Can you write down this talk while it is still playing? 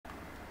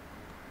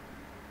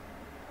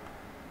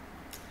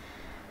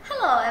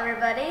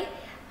everybody.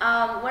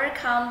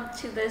 Welcome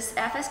to this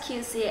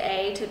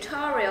FSQCA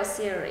tutorial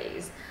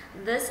series.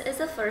 This is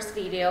the first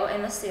video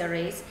in the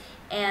series,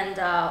 and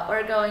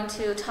we're going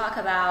to talk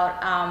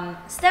about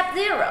step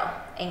 0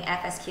 in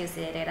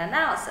FSQCA data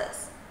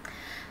analysis.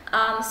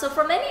 So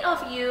for many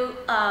of you,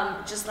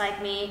 just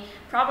like me,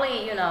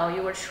 probably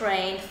you were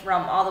trained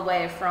from all the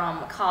way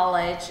from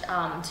college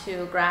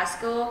to grad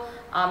school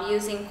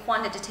using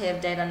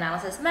quantitative data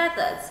analysis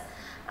methods.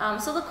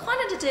 So the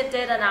quantitative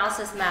data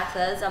analysis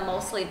methods are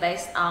mostly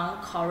based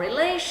on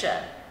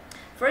correlation.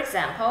 For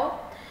example,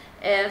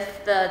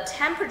 if the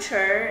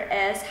temperature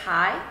is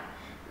high,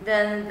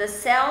 then the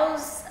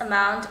sales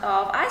amount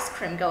of ice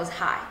cream goes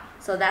high.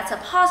 So that's a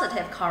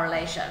positive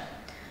correlation.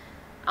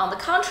 On the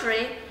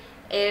contrary,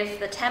 if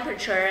the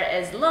temperature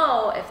is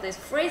low, if it's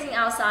freezing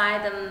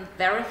outside, then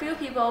very few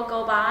people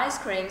go buy ice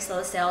cream, so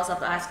the sales of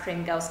the ice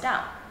cream goes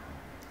down.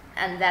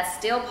 And that's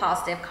still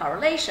positive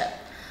correlation.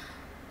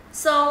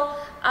 So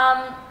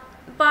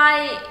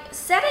by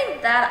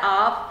setting that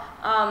up,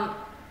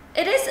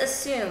 it is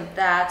assumed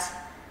that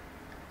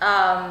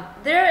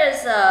there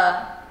is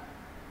a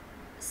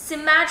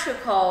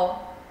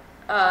symmetrical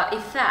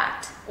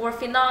effect or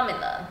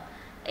phenomenon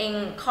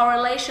in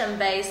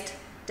correlation-based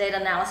data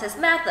analysis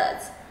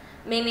methods,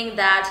 meaning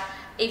that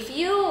if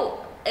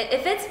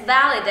it's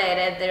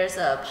validated there's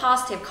a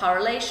positive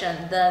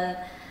correlation, then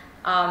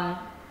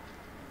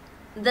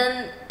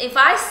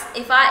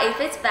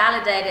if it's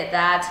validated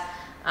that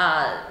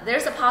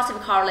there's a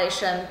positive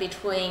correlation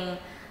between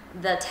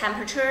the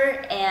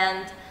temperature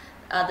and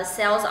the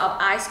sales of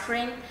ice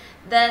cream,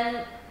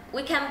 then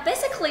we can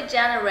basically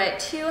generate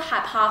two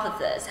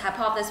hypotheses.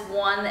 Hypothesis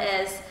 1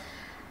 is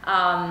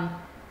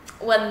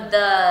when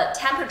the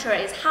temperature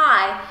is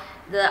high,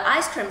 the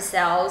ice cream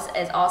sales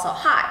is also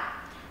high.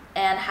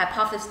 And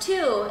hypothesis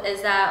 2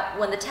 is that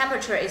when the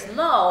temperature is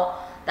low,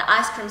 the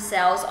ice cream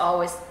sales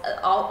is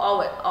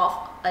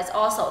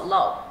also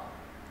low.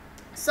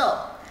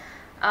 So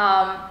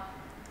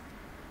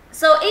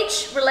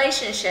each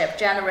relationship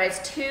generates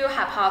two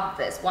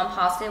hypotheses, one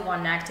positive,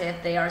 one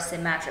negative. They are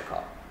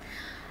symmetrical.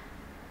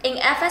 In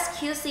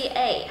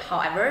FSQCA,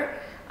 however,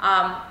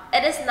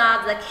 it is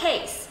not the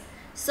case.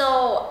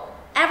 So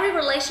every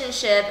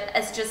relationship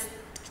is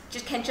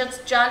can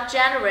just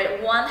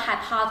generate one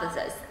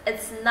hypothesis.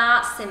 It's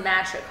not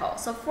symmetrical.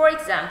 So for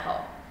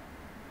example,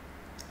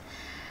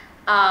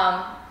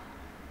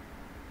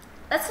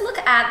 let's look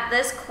at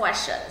these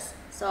questions.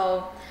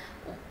 So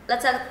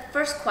let's ask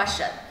first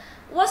question.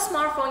 What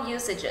smartphone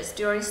usages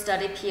during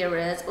study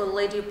periods will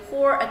lead to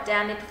poor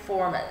academic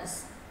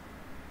performance?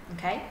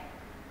 Okay.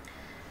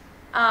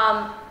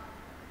 And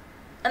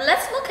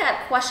let's look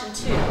at question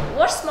 2.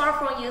 What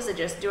smartphone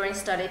usages during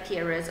study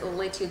periods will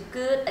lead to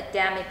good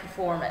academic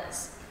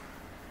performance?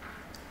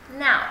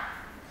 Now,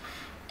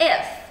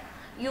 if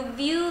you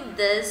view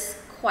this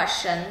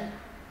question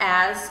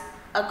as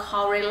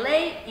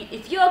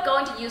if you are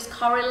going to use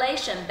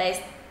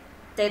correlation-based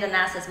data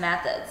analysis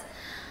methods,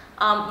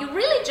 you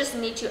really just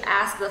need to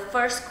ask the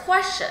first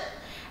question,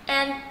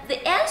 and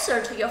the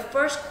answer to your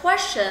first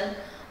question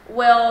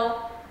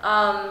will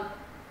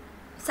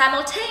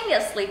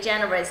simultaneously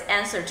generate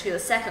answer to the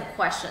second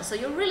question. So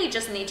you really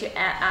just need to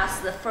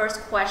ask the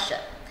first question.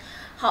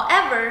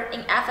 However,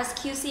 in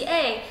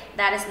FSQCA,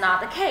 that is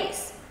not the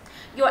case.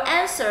 Your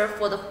answer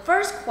for the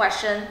first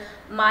question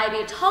might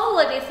be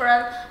totally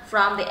different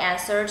from the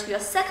answer to your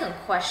second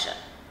question.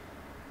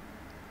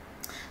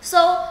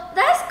 So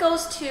that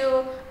goes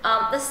to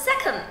the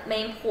second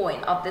main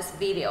point of this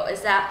video,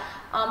 is that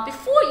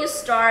before you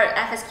start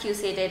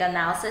FSQCA data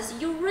analysis,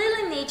 you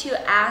really need to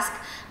ask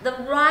the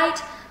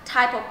right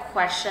type of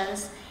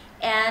questions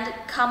and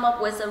come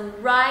up with the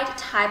right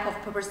type of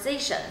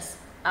propositions.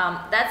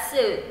 That's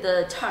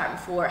the term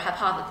for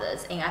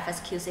hypothesis in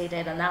FSQCA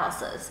data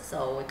analysis.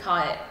 So we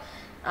call it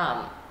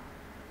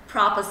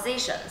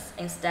propositions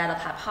instead of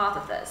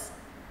hypothesis.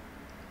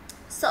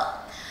 So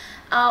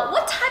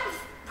what type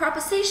of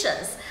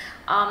propositions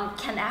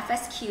can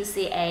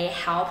FSQCA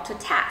help to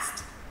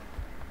test?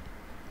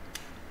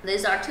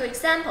 These are two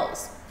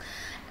examples.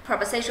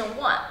 Proposition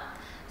 1.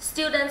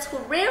 Students who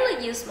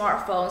rarely use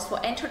smartphones for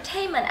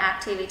entertainment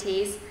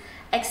activities,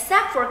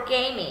 except for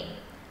gaming,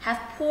 have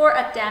poor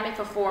academic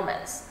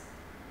performance.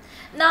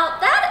 Now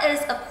that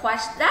is a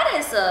question. That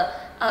is a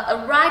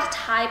right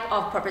type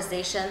of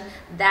proposition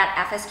that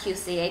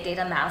FSQCA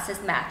data analysis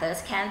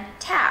methods can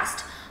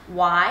test.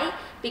 Why?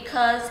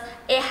 Because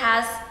it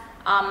has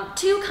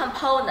two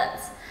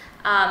components.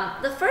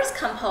 The first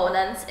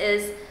component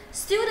is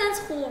students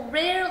who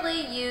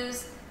rarely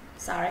use.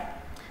 Let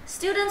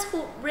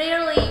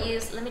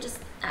me just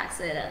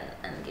exit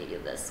and give you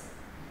this.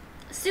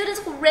 Students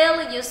who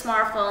rarely use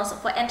smartphones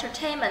for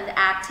entertainment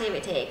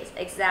activities,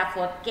 except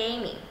for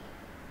gaming.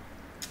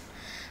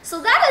 So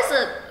that is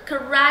a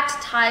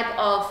correct type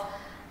of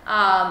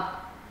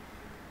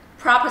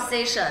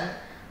proposition.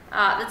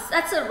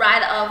 That's a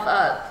right of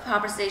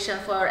proposition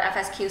for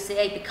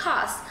FSQCA,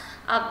 because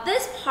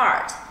this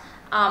part,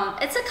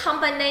 it's a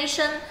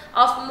combination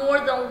of more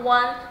than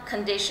one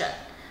condition.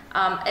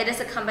 It is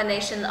a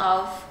combination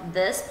of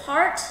this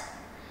part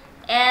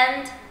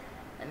and,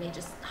 let me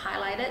just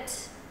highlight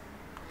it,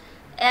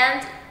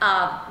 and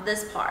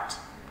this part.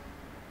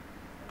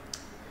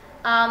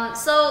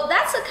 So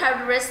that's a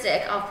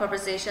characteristic of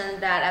proposition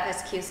that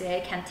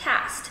FSQCA can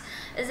test,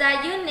 is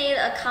that you need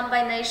a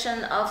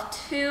combination of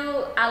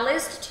at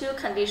least two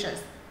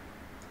conditions,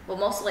 well,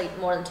 mostly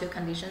more than two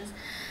conditions.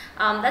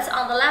 That's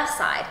on the left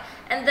side.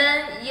 And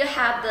then you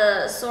have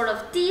the sort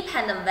of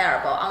dependent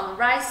variable on the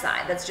right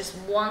side. That's just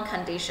one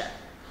condition.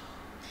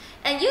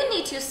 And you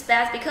need to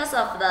specify, because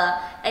of the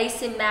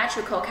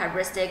asymmetrical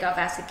characteristic of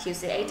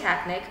FSQCA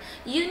technique,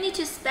 you need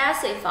to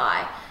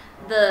specify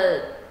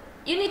the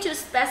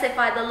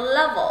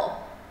level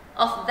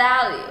of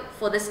value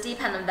for this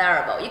dependent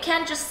variable. You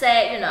can't just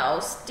say,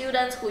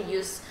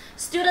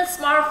 student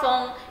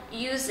smartphone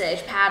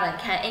usage pattern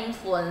can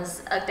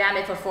influence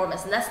academic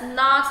performance. And that's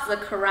not the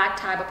correct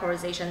type of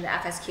proposition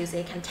that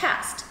FSQCA can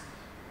test.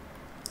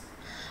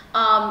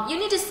 You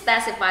need to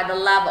specify the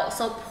level.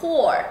 So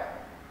poor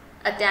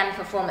academic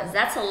performance,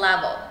 that's a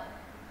level.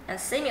 And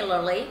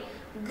similarly,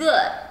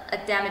 good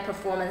academic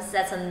performance,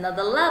 that's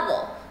another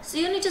level. So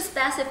you need to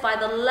specify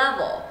the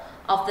level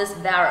of this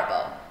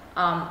variable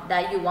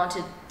that you want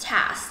to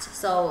test.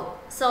 So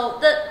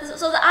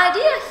the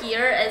idea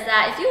here is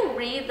that if you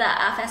read the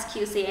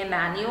FSQCA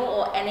manual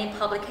or any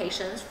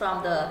publications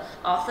from the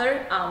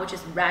author, which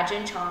is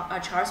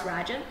Charles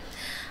Rajan,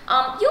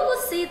 you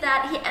will see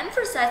that he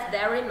emphasized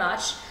very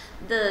much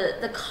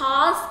the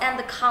cause and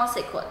the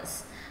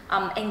consequence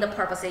in the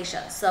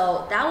proposition.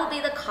 So that will be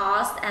the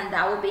cause and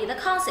that will be the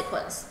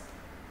consequence.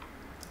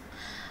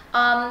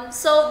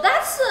 So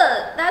that's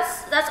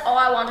all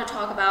I want to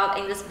talk about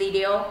in this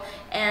video,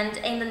 and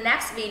in the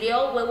next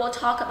video we will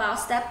talk about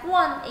step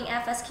 1 in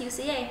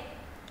FSQCA.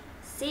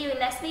 See you in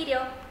next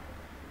video.